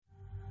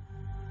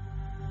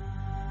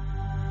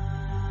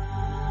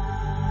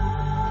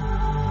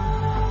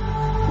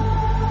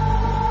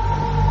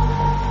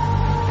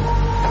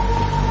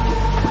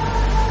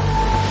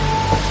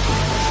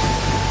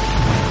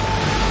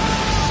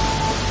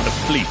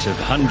fleet of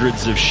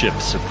hundreds of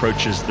ships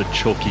approaches the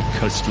chalky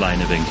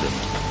coastline of England.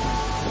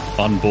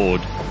 On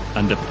board,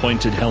 under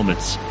pointed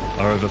helmets,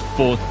 are over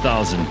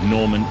 4,000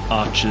 Norman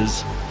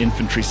archers,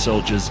 infantry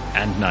soldiers,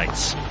 and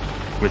knights,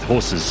 with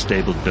horses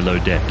stabled below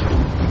deck.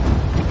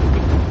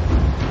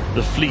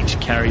 The fleet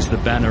carries the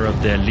banner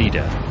of their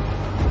leader,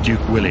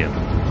 Duke William.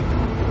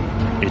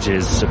 It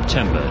is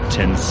September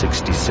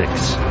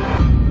 1066.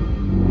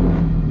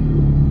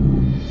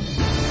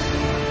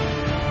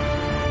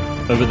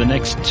 Over the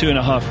next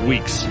 2.5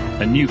 weeks,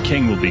 a new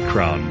king will be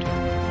crowned,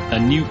 a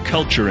new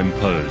culture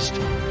imposed,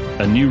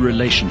 a new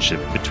relationship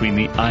between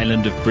the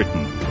island of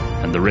Britain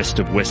and the rest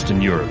of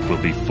Western Europe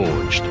will be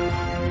forged,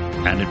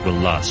 and it will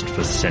last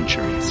for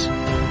centuries.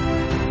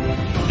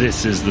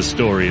 This is the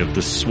story of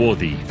the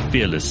swarthy,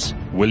 fearless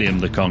William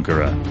the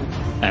Conqueror,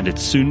 and it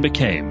soon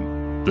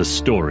became the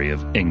story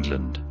of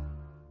England.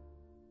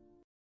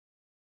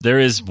 There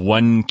is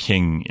one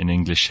king in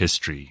English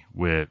history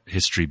where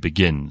history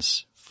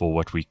begins for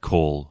what we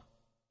call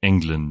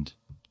England,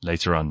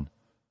 later on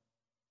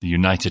the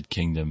United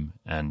Kingdom,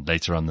 and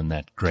later on than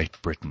that,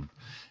 Great Britain.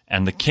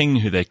 And the king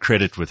who they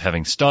credit with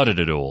having started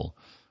it all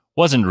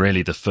wasn't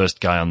really the first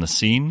guy on the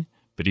scene,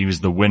 but he was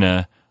the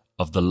winner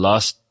of the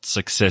last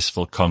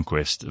successful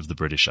conquest of the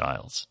British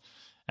Isles.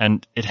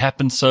 And it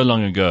happened so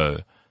long ago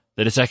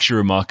that it's actually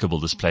remarkable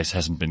this place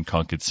hasn't been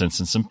conquered since,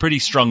 and some pretty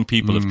strong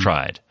people have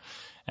tried.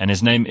 And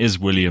his name is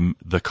William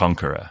the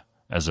Conqueror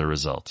as a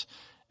result.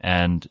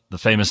 And the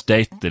famous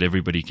date that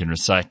everybody can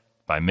recite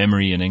by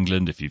memory in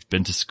England, if you've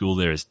been to school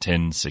there, is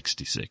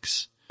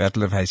 1066.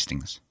 Battle of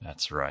Hastings.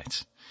 That's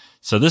right.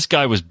 So this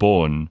guy was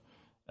born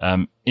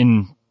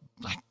in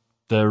like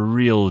the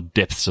real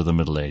depths of the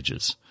Middle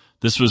Ages.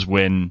 This was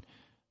when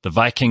the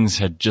Vikings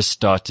had just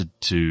started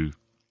to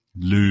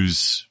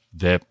lose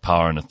their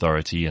power and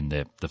authority, and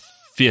the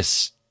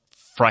fierce,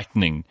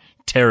 frightening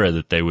terror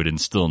that they would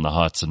instill in the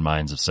hearts and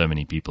minds of so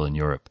many people in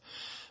Europe.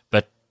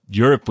 But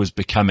Europe was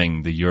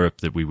becoming the Europe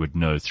that we would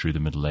know through the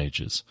Middle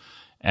Ages.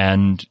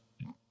 And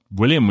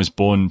William was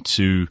born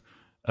to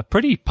a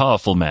pretty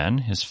powerful man.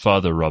 His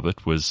father,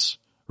 Robert, was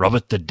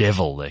Robert the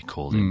Devil, they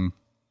called him.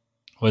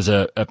 Was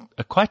a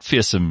quite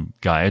fearsome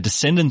guy, a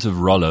descendant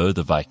of Rollo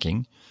the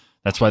Viking.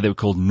 That's why they were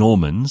called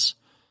Normans.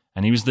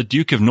 And he was the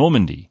Duke of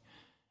Normandy.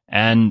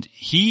 And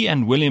he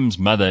and William's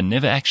mother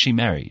never actually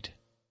married.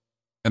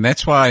 And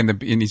that's why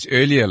in his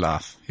earlier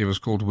life, he was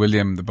called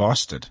William the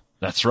Bastard.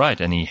 That's right.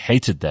 And he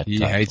hated that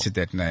title. He hated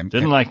that name.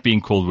 Didn't like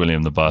being called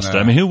William the Bastard. No.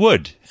 I mean, who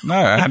would? No,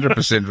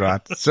 100%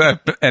 right. So,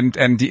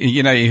 and,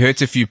 you know, he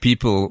hurt a few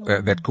people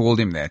that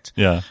called him that.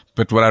 Yeah.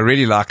 But what I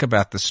really like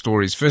about the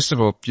story is, first of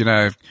all, you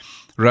know,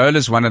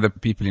 Rollo's one of the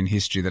people in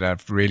history that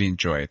I've really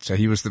enjoyed. So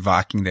he was the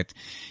Viking that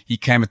he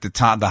came at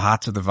the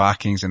height of the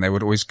Vikings, and they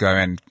would always go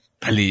and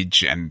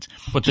pillage and.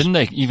 But didn't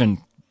they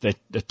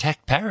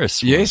attacked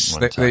Paris? Yes,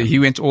 one time. he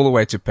went all the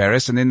way to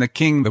Paris, and then the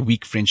king, the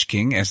weak French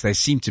king, as they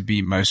seem to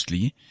be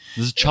mostly.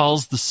 This is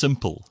Charles the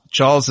Simple.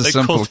 Charles the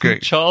Simple. Called him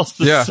Charles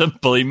the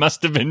Simple. He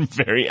must have been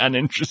very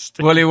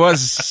uninterested. Well, he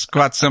was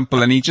quite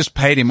simple, and he just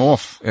paid him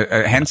off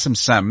a handsome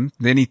sum.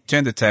 Then he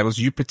turned the tables.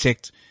 You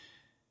protect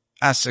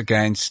us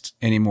against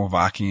any more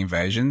Viking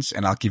invasions,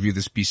 and I'll give you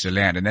this piece of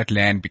land. And that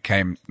land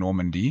became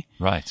Normandy.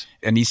 Right.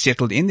 And he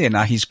settled in there.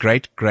 Now his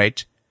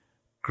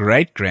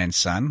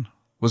great-great-great-grandson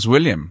was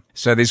William.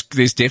 So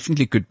there's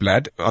definitely good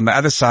blood. On the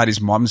other side,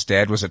 his mom's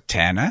dad was a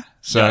tanner.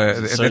 So,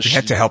 that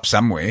had to help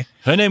somewhere.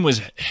 Her name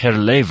was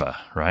Herleva,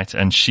 right?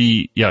 And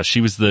she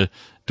was the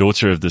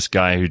daughter of this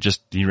guy who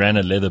he ran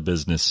a leather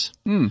business.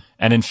 And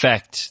in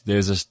fact,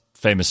 there's a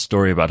famous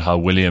story about how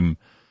William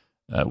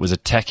was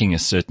attacking a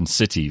certain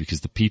city because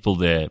the people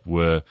there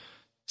were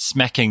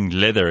smacking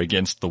leather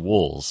against the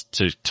walls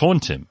to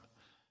taunt him.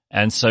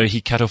 And so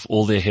he cut off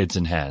all their heads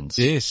and hands.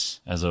 Yes.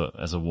 As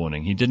a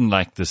warning. He didn't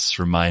like this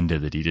reminder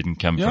that he didn't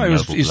come from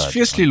noble blood. He was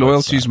fiercely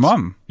loyal to his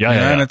mom. Yeah.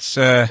 And it's,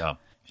 And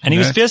he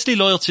was fiercely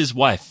loyal to his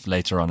wife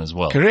later on as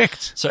well.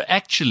 Correct. So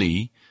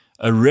actually,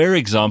 a rare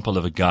example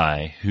of a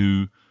guy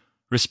who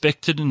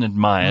respected and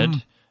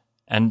admired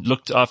and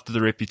looked after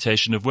the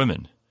reputation of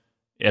women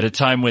at a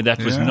time where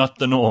that was not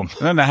the norm.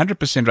 No,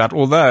 100% right.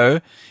 Although,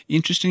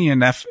 interestingly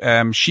enough,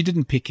 she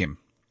didn't pick him.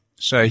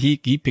 So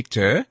he picked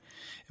her.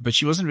 But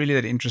she wasn't really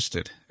that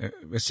interested.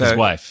 So, his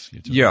wife.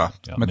 Yeah,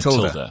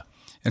 Matilda.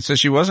 And so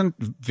she wasn't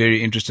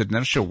very interested.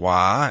 Not sure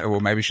why,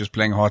 or maybe she was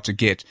playing hard to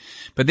get.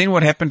 But then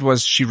what happened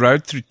was she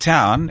rode through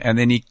town, and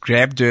then he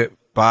grabbed her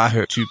by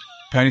her two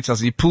ponytails,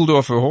 and he pulled her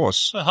off her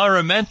horse. How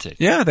romantic.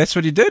 Yeah, that's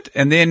what he did.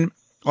 And then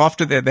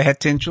after that, they had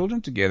 10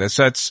 children together.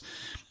 So it's,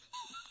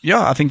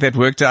 I think that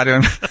worked out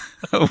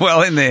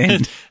well in the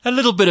end. A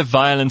little bit of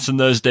violence in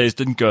those days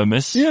didn't go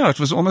amiss. Yeah, it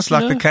was almost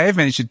like the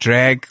caveman. He should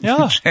drag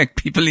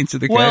people into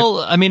the cave. Well,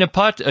 I mean,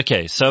 apart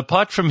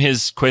from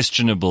his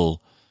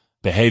questionable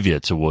behavior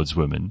towards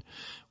women,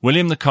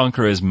 William the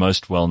Conqueror is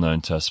most well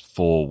known to us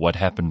for what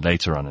happened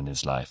later on in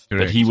his life.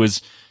 Correct.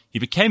 But he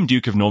became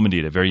Duke of Normandy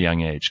at a very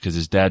young age because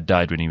his dad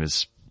died when he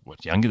was,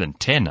 younger than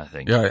 10, I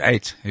think. Yeah,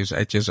 8. He was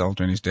 8 years old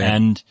when his dad.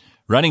 And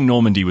running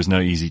Normandy was no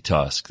easy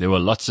task. There were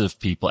lots of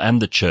people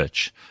and the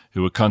church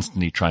who were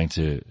constantly trying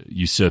to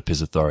usurp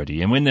his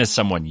authority. And when there's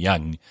someone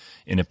young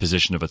in a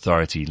position of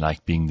authority,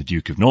 like being the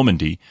Duke of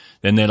Normandy,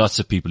 then there are lots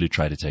of people who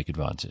try to take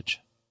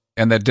advantage.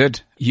 And they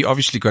did. He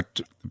obviously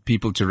got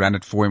people to run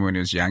it for him when he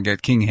was younger.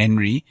 King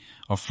Henry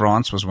of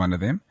France was one of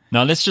them.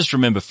 Now, let's just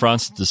remember,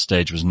 France at this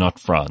stage was not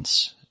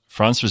France.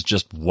 France was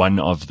just one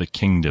of the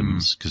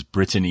kingdoms, because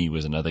Brittany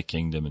was another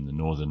kingdom in the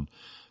northern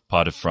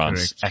part of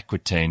France. Correct.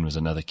 Aquitaine was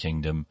another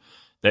kingdom.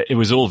 It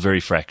was all very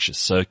fractious.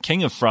 So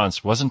King of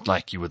France wasn't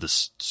like you were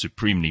this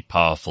supremely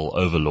powerful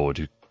overlord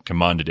who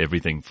commanded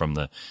everything from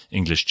the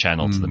English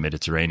Channel to the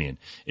Mediterranean.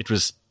 It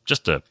was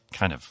just a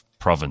kind of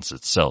province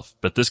itself.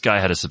 But this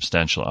guy had a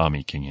substantial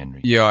army, King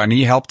Henry. Yeah, and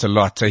he helped a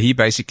lot. So he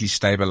basically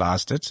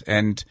stabilized it.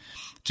 And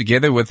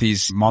together with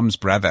his mom's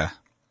brother,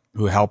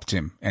 who helped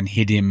him and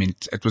hid him in,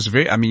 it was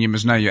you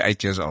must know you're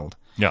 8 years old.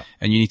 Yeah.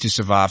 And you need to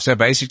survive. So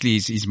basically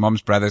his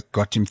mom's brother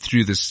got him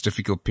through this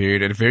difficult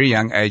period. At a very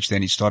young age,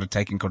 then he started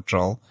taking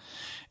control.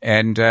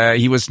 And,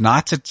 he was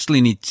knighted still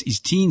in his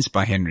teens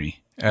by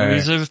Henry.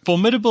 He's a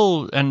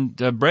formidable and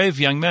brave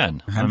young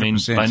man. I mean,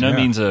 by no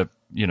means a,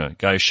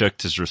 guy who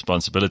shirked his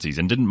responsibilities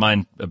and didn't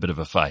mind a bit of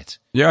a fight.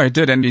 Yeah, he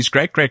did. And his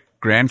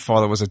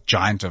great-great-grandfather was a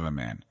giant of a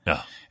man.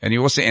 Yeah. And he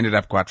also ended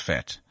up quite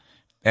fat.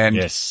 And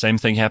yes, same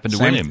thing happened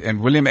to William. And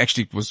William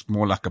actually was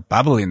more like a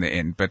bubble in the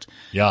end, but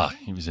yeah,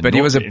 he was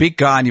a big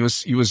guy, and he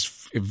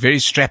was very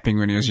strapping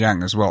when he was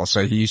young as well.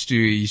 So he used to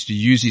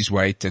use his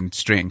weight and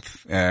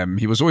strength.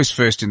 He was always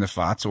first in the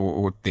fights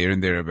or there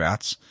and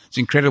thereabouts. It's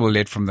incredible,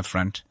 led from the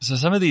front. So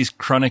some of these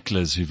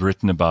chroniclers who've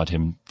written about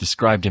him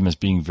described him as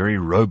being very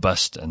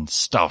robust and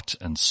stout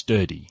and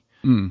sturdy.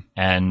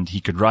 And he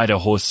could ride a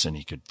horse and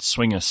he could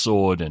swing a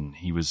sword, and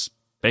he was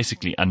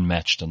basically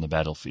unmatched on the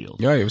battlefield.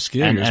 Yeah, he was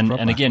scary.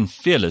 And again,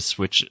 fearless,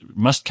 which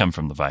must come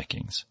from the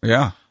Vikings.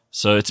 Yeah.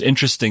 So it's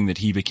interesting that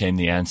he became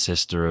the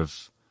ancestor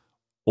of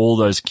all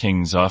those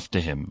kings after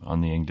him on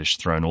the English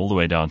throne, all the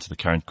way down to the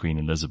current Queen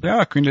Elizabeth.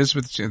 Yeah, Queen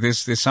Elizabeth,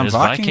 there's some There's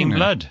Viking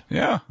blood.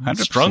 Yeah, 100%.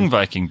 Strong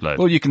Viking blood.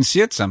 Well, you can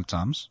see it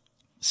sometimes.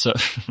 So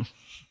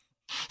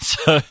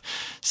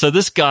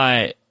this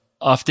guy,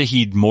 after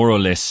he'd more or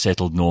less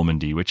settled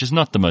Normandy, which is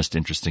not the most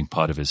interesting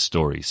part of his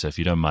story, so if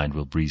you don't mind,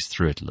 we'll breeze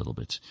through it a little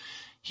bit.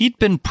 He'd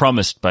been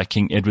promised by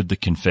King Edward the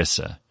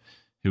Confessor,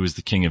 who was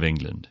the King of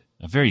England,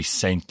 a very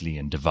saintly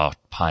and devout,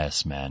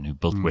 pious man who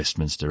built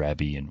Westminster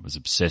Abbey and was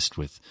obsessed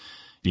with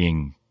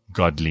being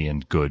godly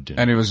and good.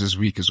 And he was as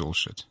weak as all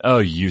shit. Oh,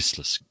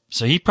 useless.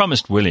 So he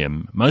promised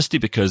William, mostly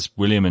because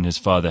William and his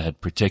father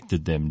had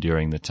protected them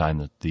during the time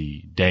that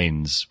the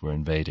Danes were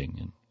invading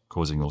and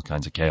causing all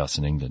kinds of chaos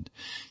in England.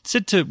 He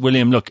said to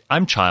William, look,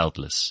 I'm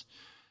childless.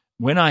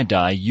 When I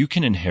die, you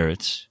can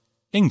inherit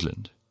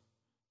England.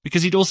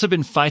 Because he'd also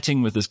been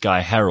fighting with this guy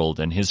Harold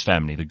and his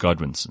family, the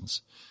Godwinsons.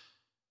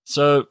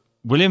 So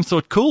William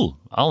thought, cool,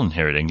 I'll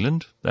inherit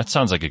England. That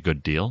sounds like a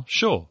good deal.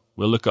 Sure,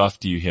 we'll look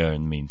after you here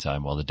in the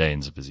meantime while the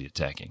Danes are busy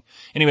attacking.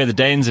 Anyway, the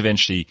Danes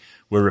eventually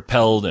were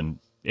repelled and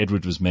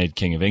Edward was made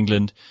King of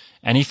England.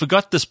 And he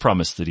forgot this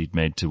promise that he'd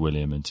made to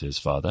William and to his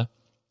father.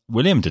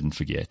 William didn't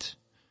forget.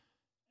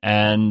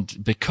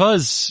 And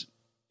because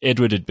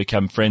Edward had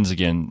become friends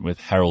again with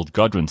Harold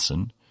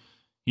Godwinson,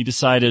 he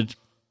decided,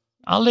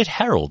 I'll let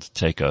Harold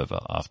take over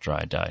after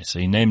I die. So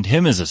he named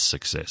him as his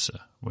successor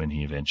when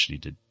he eventually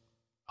did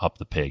hop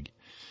the peg.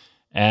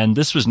 And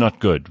this was not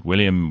good.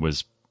 William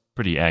was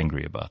pretty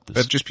angry about this.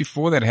 But just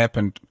before that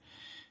happened,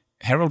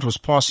 Harold was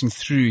passing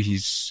through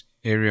his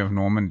area of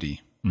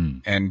Normandy.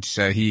 And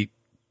so he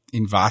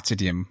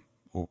invited him,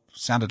 or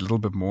sounded a little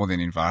bit more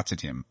than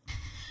invited him,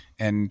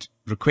 and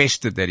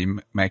requested that he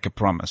make a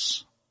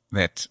promise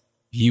that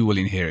he will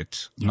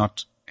inherit,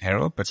 not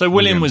Harold, but so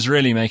William was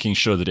really making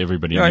sure that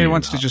everybody knew. He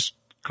wants to just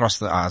cross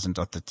the I's and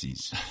dot the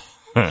T's.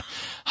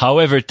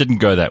 However, it didn't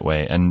go that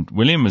way, and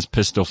William was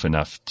pissed off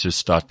enough to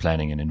start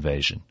planning an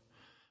invasion.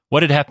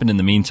 What had happened in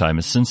the meantime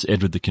is since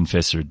Edward the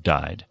Confessor had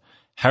died,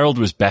 Harold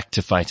was back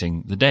to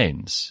fighting the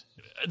Danes.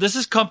 This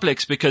is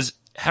complex because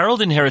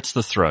Harold inherits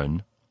the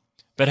throne,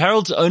 but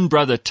Harold's own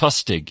brother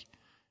Tostig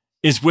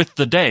is with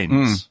the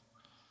Danes.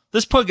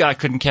 This poor guy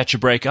couldn't catch a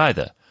break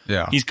either.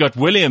 Yeah. He's got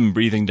William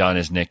breathing down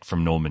his neck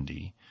from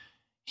Normandy.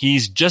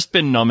 He's just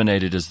been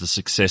nominated as the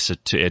successor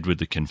to Edward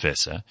the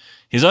Confessor.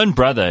 His own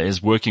brother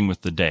is working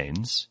with the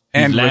Danes,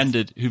 who've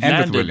landed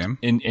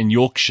in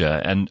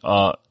Yorkshire and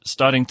are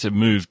starting to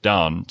move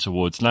down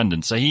towards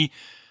London. So he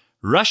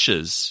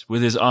rushes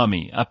with his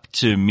army up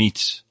to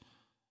meet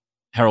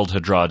Harold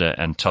Hardrada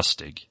and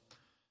Tostig.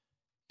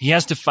 He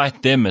has to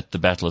fight them at the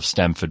Battle of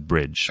Stamford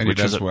Bridge. And he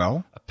does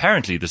well.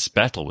 Apparently this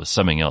battle was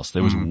something else.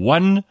 There was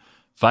one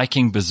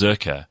Viking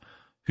berserker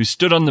who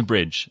stood on the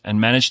bridge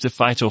and managed to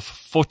fight off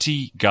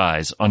 40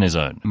 guys on his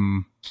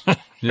own.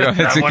 Yeah,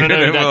 that's I want to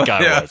know who that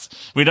guy was.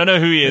 We don't know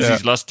who he is. Yeah.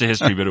 He's lost to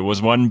history, but it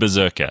was one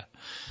berserker.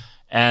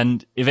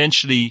 And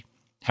eventually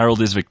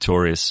Harold is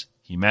victorious.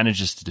 He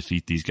manages to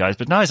defeat these guys,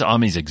 but now his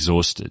army's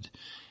exhausted.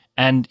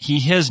 And he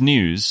hears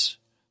news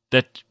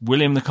that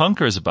William the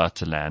Conqueror is about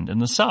to land in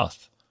the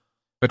south.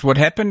 But what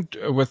happened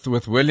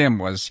with William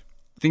was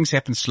things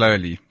happen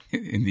slowly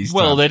in these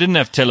Well, times. they didn't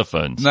have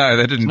telephones. No,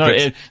 they didn't. No, but-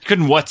 you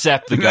couldn't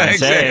WhatsApp the guy and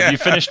say, exactly. hey, have you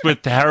finished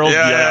with Harold?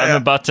 Yeah.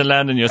 I'm about to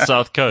land on your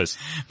south coast.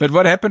 But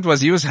what happened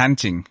was he was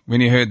hunting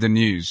when he heard the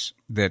news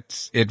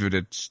that Edward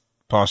had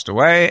passed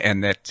away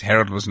and that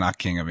Harold was now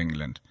king of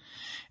England.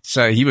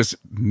 So he was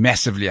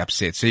massively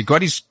upset. So he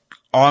got his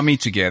army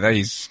together,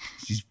 his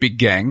big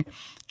gang,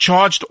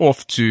 charged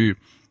off to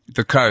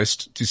the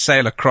coast to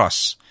sail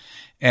across.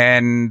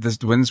 And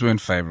the winds weren't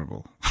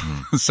favorable.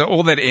 So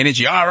all that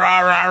energy, rah,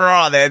 rah, rah,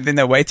 rah, then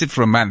they waited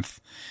for a month.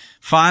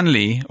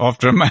 Finally,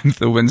 after a month,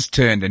 the winds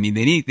turned and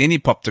then he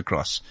popped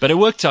across. But it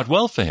worked out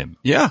well for him.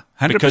 Yeah,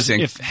 100%. Because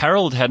if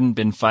Harold hadn't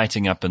been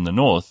fighting up in the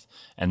north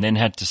and then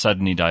had to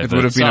suddenly divert it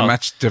would have been south, a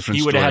much different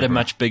he would have story, had a bro.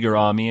 much bigger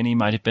army and he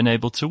might have been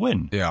able to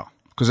win. Yeah,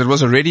 because it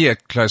was already a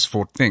close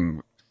fought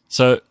thing.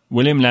 So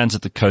William lands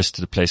at the coast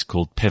at a place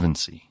called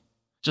Pevensey,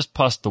 just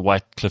past the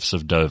White Cliffs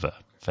of Dover,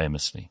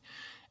 famously.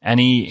 And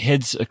he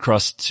heads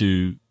across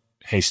to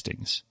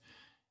Hastings.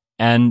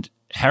 And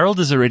Harold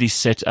is already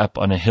set up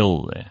on a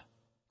hill there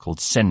called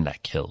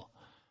Senlac Hill,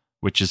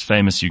 which is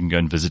famous. You can go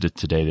and visit it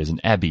today. There's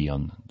an abbey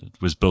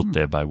that was built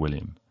there by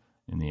William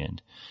in the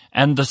end.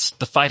 And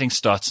the fighting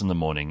starts in the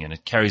morning and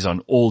it carries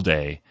on all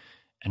day.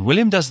 And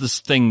William does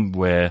this thing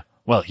where,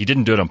 well, he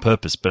didn't do it on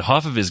purpose, but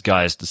half of his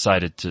guys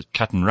decided to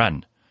cut and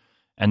run.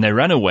 And they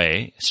ran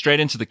away straight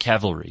into the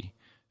cavalry,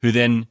 who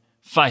then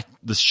fight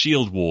the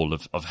shield wall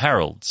of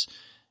Harold's.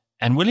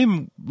 And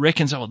William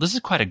reckons, oh, this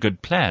is quite a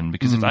good plan,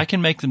 because if I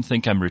can make them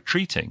think I'm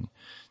retreating,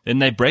 then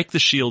they break the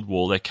shield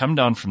wall, they come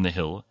down from the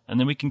hill, and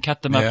then we can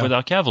cut them up with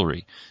our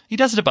cavalry. He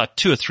does it about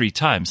 2 or 3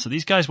 times, so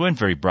these guys weren't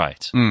very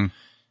bright.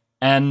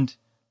 And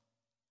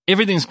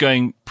everything's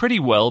going pretty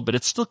well, but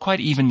it's still quite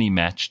evenly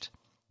matched.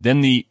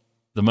 Then the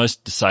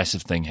most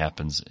decisive thing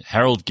happens.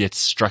 Harold gets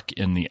struck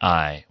in the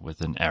eye with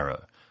an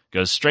arrow.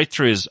 Goes straight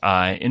through his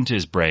eye, into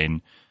his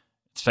brain.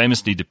 It's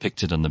famously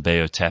depicted on the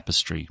Bayeux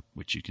Tapestry,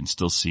 which you can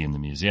still see in the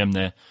museum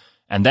there.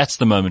 And that's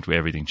the moment where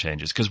everything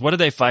changes. Because what are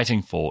they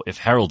fighting for if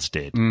Harold's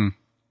dead? And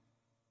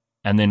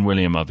then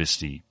William,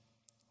 obviously,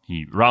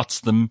 he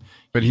routs them.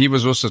 But he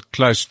was also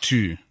close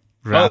to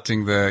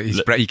routing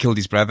he killed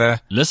his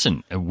brother.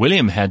 Listen,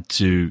 William had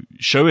to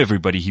show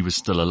everybody he was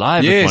still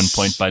alive at one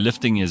point by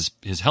lifting his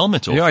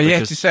helmet off. Yeah, he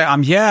had to say,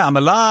 I'm here, I'm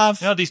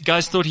alive. Yeah, these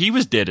guys thought he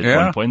was dead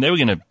at one point. They were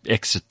going to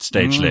exit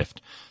stage left.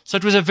 So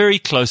it was a very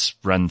close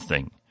run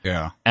thing.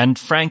 Yeah. And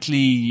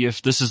frankly,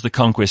 if this is the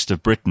conquest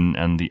of Britain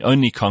and the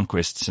only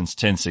conquest since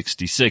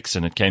 1066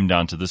 and it came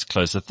down to this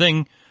close a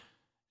thing,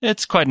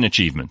 it's quite an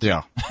achievement.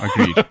 Yeah,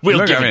 agreed.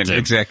 We'll give it to him.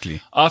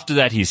 Exactly. After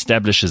that, he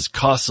establishes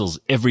castles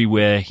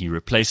everywhere. He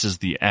replaces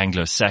the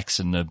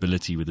Anglo-Saxon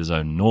nobility with his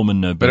own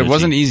Norman nobility. But it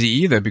wasn't easy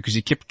either, because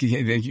he kept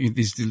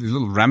these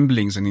little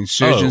rumblings and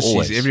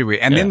insurgencies everywhere.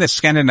 And then the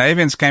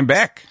Scandinavians came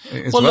back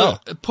as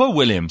well. Look, poor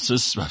William, I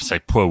say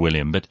poor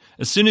William, but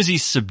as soon as he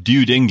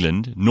subdued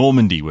England,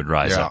 Normandy would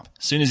rise up.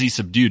 As soon as he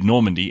subdued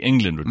Normandy,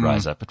 England would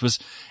rise up.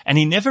 And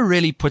he never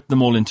really put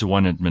them all into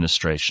one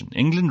administration.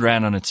 England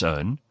ran on its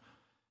own.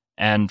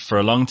 And for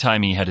a long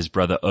time, he had his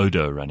brother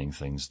Odo running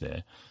things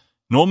there.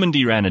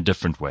 Normandy ran a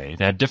different way.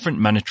 They had different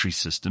monetary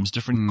systems,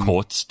 different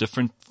courts,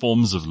 different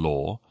forms of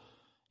law.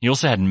 He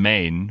also had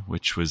Maine,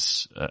 which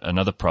was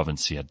another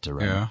province he had to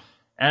run. Yeah.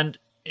 And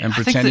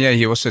Britannia,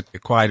 he also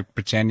acquired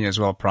Britannia as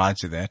well prior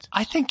to that.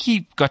 I think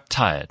he got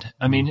tired.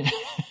 I mean,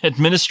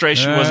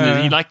 administration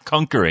he liked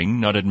conquering,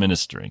 not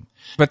administering.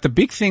 But the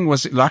big thing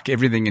was, like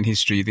everything in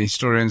history, the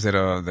historians that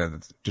are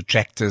the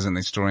detractors and the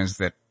historians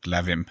that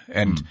love him,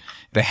 and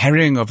the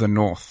harrying of the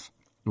North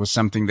was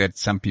something that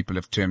some people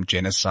have termed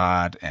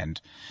genocide, and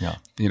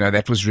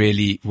that was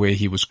really where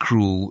he was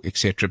cruel,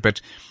 etc. But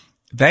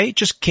they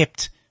just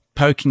kept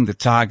poking the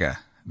tiger.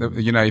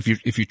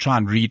 If you try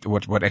and read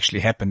what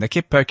actually happened, they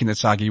kept poking the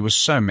tiger. He was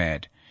so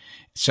mad.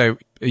 So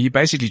he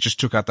basically just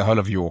took out the whole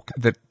of York.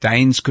 The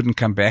Danes couldn't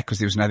come back because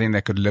there was nothing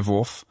they could live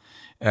off.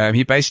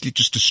 He basically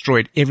just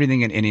destroyed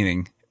everything and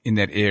anything in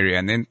that area.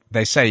 And then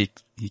they say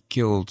he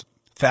killed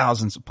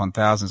thousands upon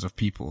thousands of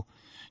people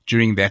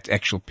during that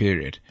actual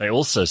period. They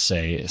also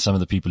say, some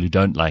of the people who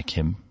don't like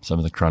him, some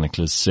of the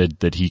chroniclers, said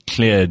that he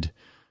cleared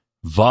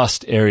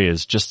vast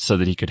areas just so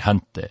that he could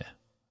hunt there.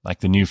 Like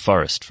the New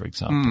Forest, for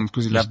example.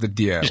 Because he loved the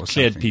deer. Just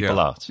cleared people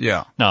out.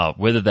 Yeah. Now,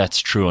 whether that's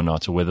true or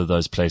not, or whether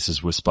those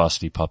places were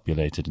sparsely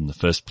populated in the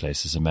first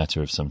place, is a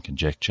matter of some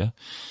conjecture.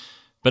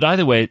 But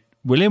either way,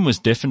 William was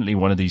definitely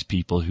one of these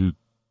people who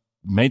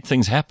made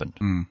things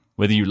happen,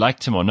 whether you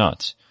liked him or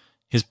not.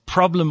 His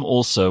problem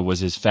also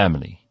was his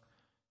family.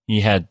 He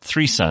had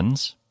 3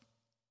 sons.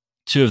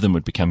 2 of them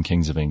would become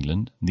kings of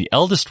England. The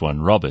eldest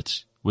one,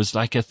 Robert, was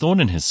like a thorn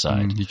in his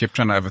side. He kept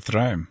trying to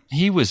overthrow him.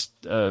 He was,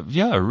 a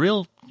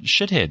real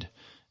shithead.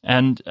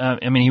 And,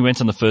 he went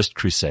on the First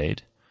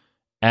Crusade.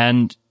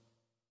 And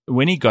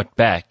when he got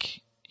back,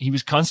 he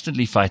was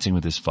constantly fighting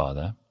with his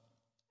father.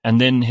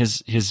 And then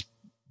his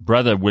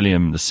brother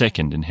William II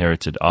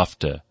inherited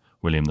after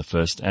William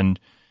I. And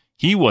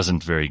he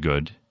wasn't very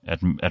good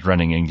at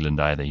running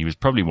England either. He was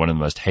probably one of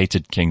the most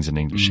hated kings in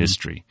English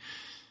history.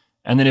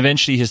 And then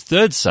eventually his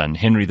 3rd son,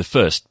 Henry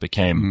I,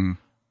 became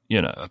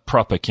a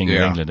proper king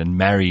of England and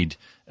married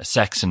a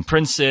Saxon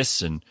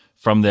princess. And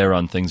from there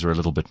on, things were a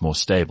little bit more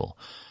stable.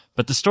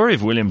 But the story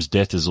of William's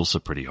death is also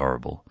pretty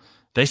horrible.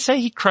 They say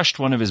he crushed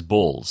one of his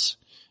balls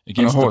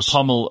against the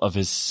pommel of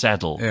his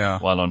saddle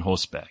while on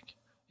horseback.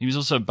 He was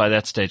also, by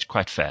that stage,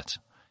 quite fat.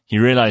 He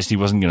realized he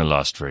wasn't going to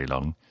last very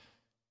long,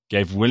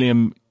 gave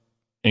William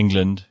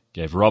England,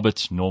 gave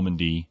Robert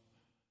Normandy,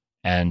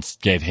 and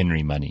gave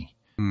Henry money.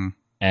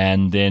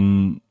 And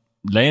then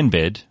lay in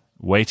bed,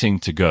 waiting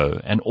to go,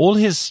 and all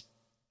his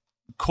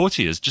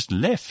courtiers just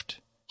left.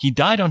 He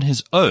died on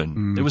his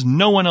own. There was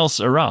no one else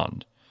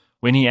around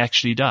when he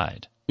actually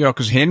died. Yeah,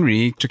 because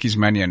Henry took his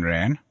money and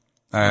ran.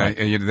 Right.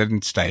 They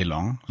didn't stay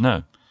long.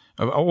 No.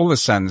 All the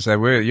sons, they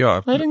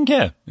didn't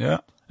care. Yeah.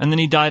 And then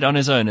he died on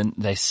his own. And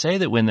they say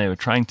that when they were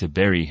trying to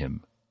bury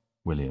him,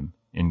 William,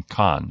 in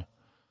Caen,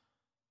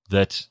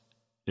 that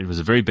it was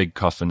a very big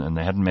coffin and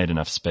they hadn't made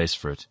enough space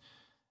for it.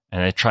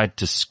 And they tried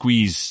to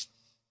squeeze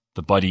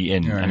the body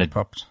in and it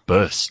popped.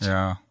 Burst.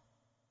 Yeah.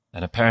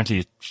 And apparently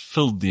it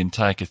filled the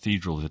entire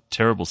cathedral with a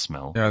terrible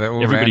smell. Yeah,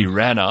 everybody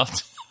ran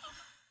out.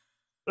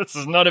 This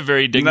is not a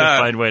very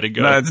dignified way to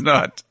go. No, it's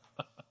not.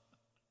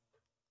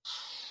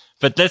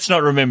 But let's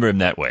not remember him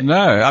that way. No,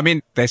 I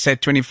mean, they say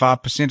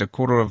 25%, a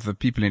quarter of the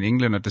people in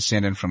England are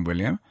descended from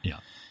William. Yeah.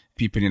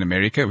 People in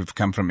America who've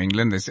come from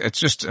England.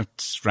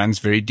 It runs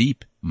very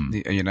deep,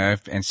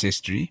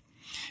 ancestry.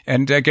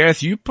 And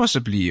Gareth, you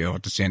possibly are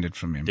descended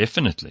from him.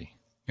 Definitely.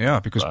 Yeah,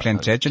 because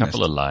Plantagenet. A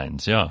couple of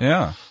lines, yeah.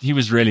 Yeah. He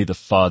was really the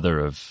father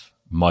of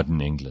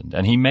modern England.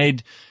 And he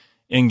made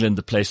England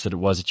the place that it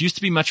was. It used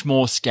to be much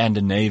more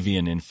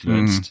Scandinavian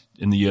influenced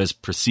in the years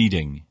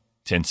preceding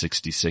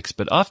 1066.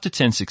 But after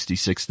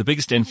 1066, the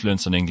biggest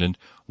influence on England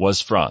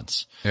was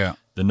France. Yeah.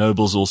 The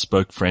nobles all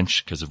spoke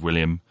French because of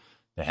William.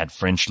 They had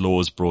French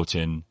laws brought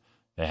in.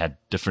 They had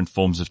different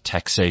forms of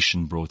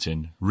taxation brought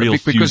in.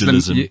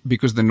 Feudalism.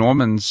 Because the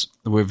Normans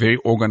were very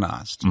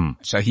organized.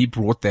 So he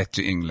brought that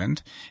to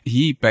England.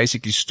 He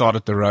basically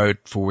started the road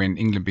for when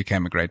England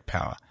became a great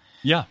power.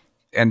 Yeah.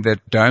 And the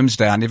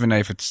Domesday, I never know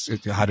if it's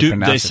how to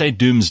pronounce it. They say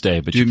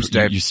Doomsday, but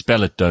you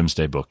spell it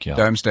Domesday Book, yeah.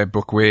 Domesday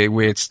Book,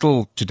 where it's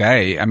still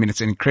today. I mean,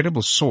 it's an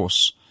incredible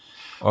source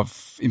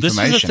of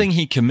information. This is a thing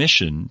he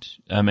commissioned,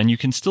 and you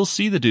can still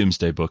see the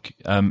Doomsday Book.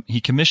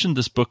 He commissioned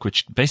this book,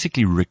 which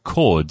basically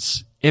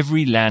records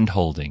every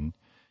landholding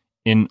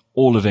in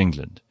all of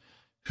England.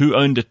 Who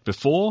owned it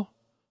before?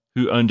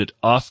 Who owned it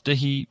after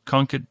he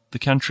conquered the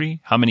country?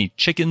 How many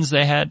chickens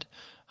they had?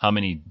 How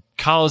many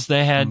cows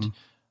they had?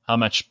 How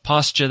much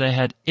pasture they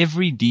had?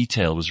 Every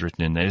detail was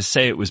written in there. They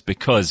say it was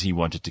because he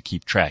wanted to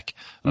keep track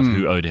of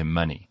who owed him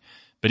money.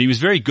 But he was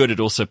very good at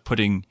also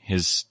putting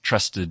his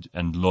trusted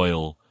and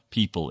loyal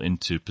people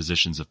into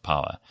positions of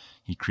power.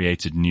 He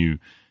created new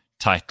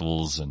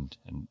titles and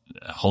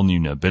a whole new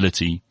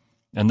nobility.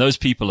 And those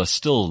people are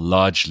still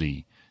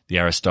largely the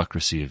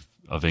aristocracy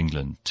of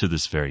England to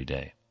this very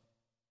day.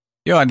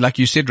 Yeah, and like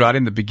you said right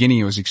in the beginning,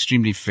 he was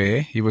extremely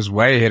fair. He was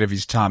way ahead of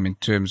his time in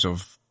terms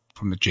of,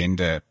 from the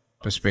gender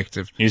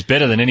perspective. He was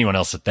better than anyone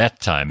else at that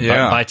time.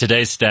 Yeah. By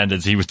today's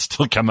standards, he would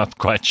still come up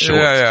quite short.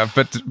 Yeah.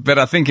 But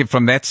I think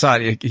from that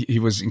side, he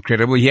was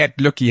incredible. He had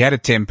a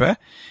temper,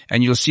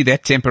 and you'll see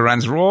that temper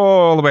runs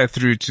all the way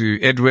through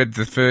to Edward,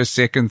 the first,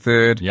 second,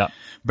 third. Yeah.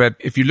 But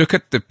if you look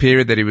at the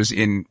period that he was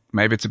in,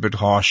 maybe it's a bit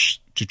harsh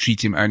to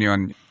treat him only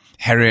on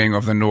harrying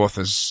of the North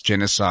as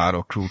genocide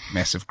or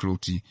massive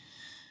cruelty.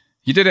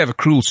 He did have a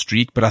cruel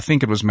streak, but I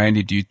think it was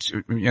mainly due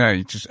to,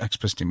 he just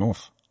pissed him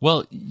off.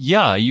 Well,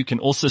 yeah, you can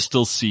also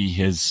still see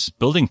his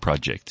building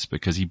projects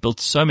because he built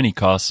so many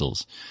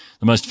castles.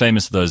 The most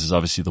famous of those is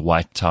obviously the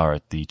White Tower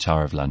at the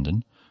Tower of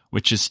London,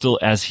 which is still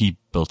as he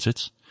built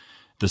it.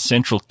 The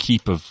central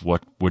keep of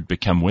what would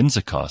become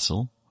Windsor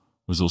Castle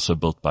was also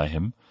built by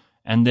him.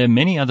 And there are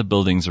many other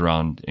buildings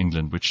around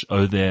England which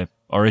owe their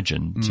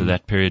origin to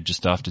that period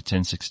just after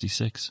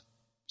 1066.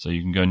 So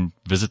you can go and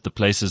visit the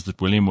places that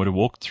William would have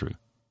walked through.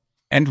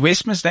 And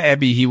Westminster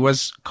Abbey, he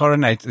was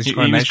coronated. He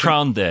was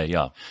crowned there,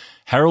 yeah.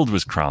 Harold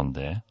was crowned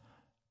there,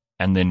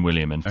 and then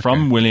William. And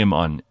from William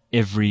on,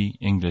 every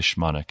English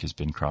monarch has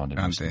been crowned in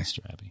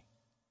Westminster Abbey.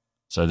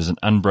 So there's an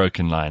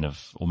unbroken line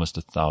of almost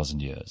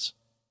 1,000 years.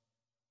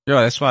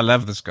 Yeah, that's why I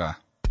love this guy.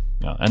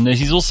 Yeah, and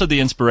he's also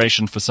the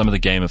inspiration for some of the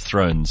Game of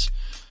Thrones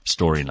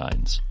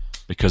storylines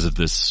because of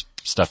this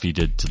stuff he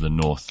did to the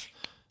north,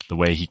 the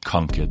way he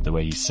conquered, the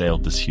way he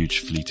sailed this huge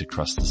fleet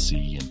across the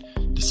sea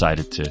and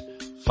decided to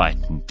fight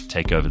and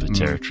take over the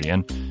territory.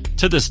 And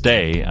to this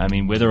day, I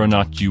mean, whether or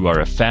not you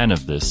are a fan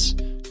of this,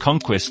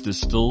 conquest is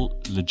still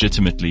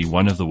legitimately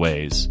one of the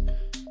ways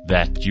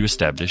that you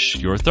establish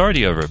your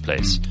authority over a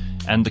place.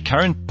 And the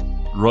current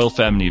royal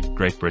family of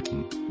Great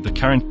Britain, the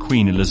current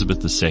Queen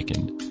Elizabeth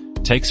II,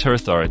 takes her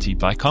authority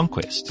by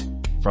conquest.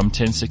 From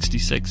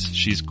 1066,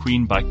 she's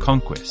queen by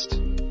conquest.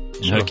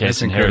 In her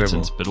case,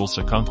 inheritance, but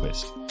also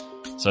conquest.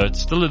 So it's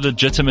still a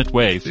legitimate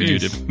way for you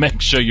to make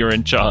sure you're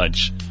in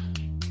charge.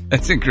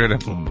 That's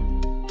incredible.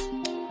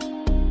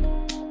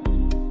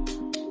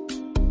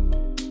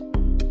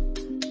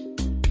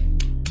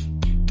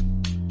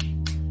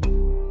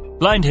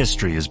 Blind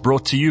History is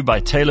brought to you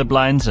by Taylor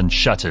Blinds and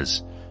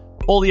Shutters.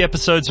 All the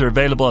episodes are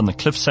available on the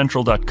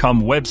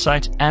cliffcentral.com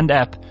website and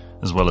app,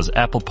 as well as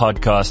Apple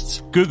Podcasts,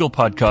 Google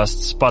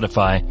Podcasts,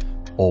 Spotify,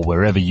 or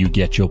wherever you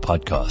get your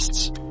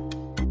podcasts.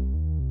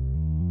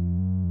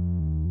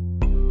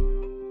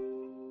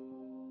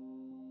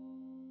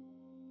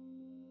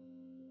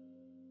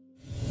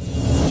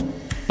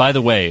 By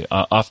the way,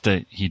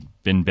 after he'd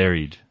been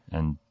buried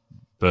and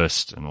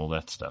burst and all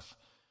that stuff,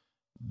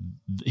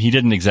 he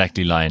didn't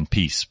exactly lie in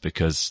peace,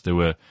 because there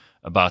were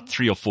about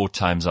 3 or 4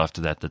 times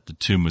after that the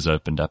tomb was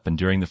opened up, and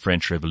during the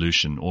French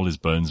Revolution, all his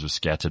bones were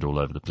scattered all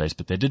over the place,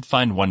 but they did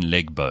find one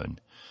leg bone.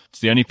 It's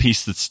the only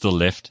piece that's still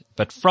left,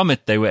 but from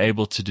it they were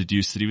able to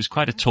deduce that he was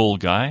quite a tall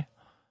guy.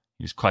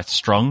 He was quite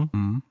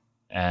strong,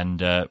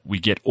 and we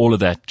get all of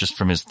that just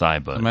from his thigh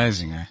bone.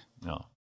 Amazing, eh? Yeah.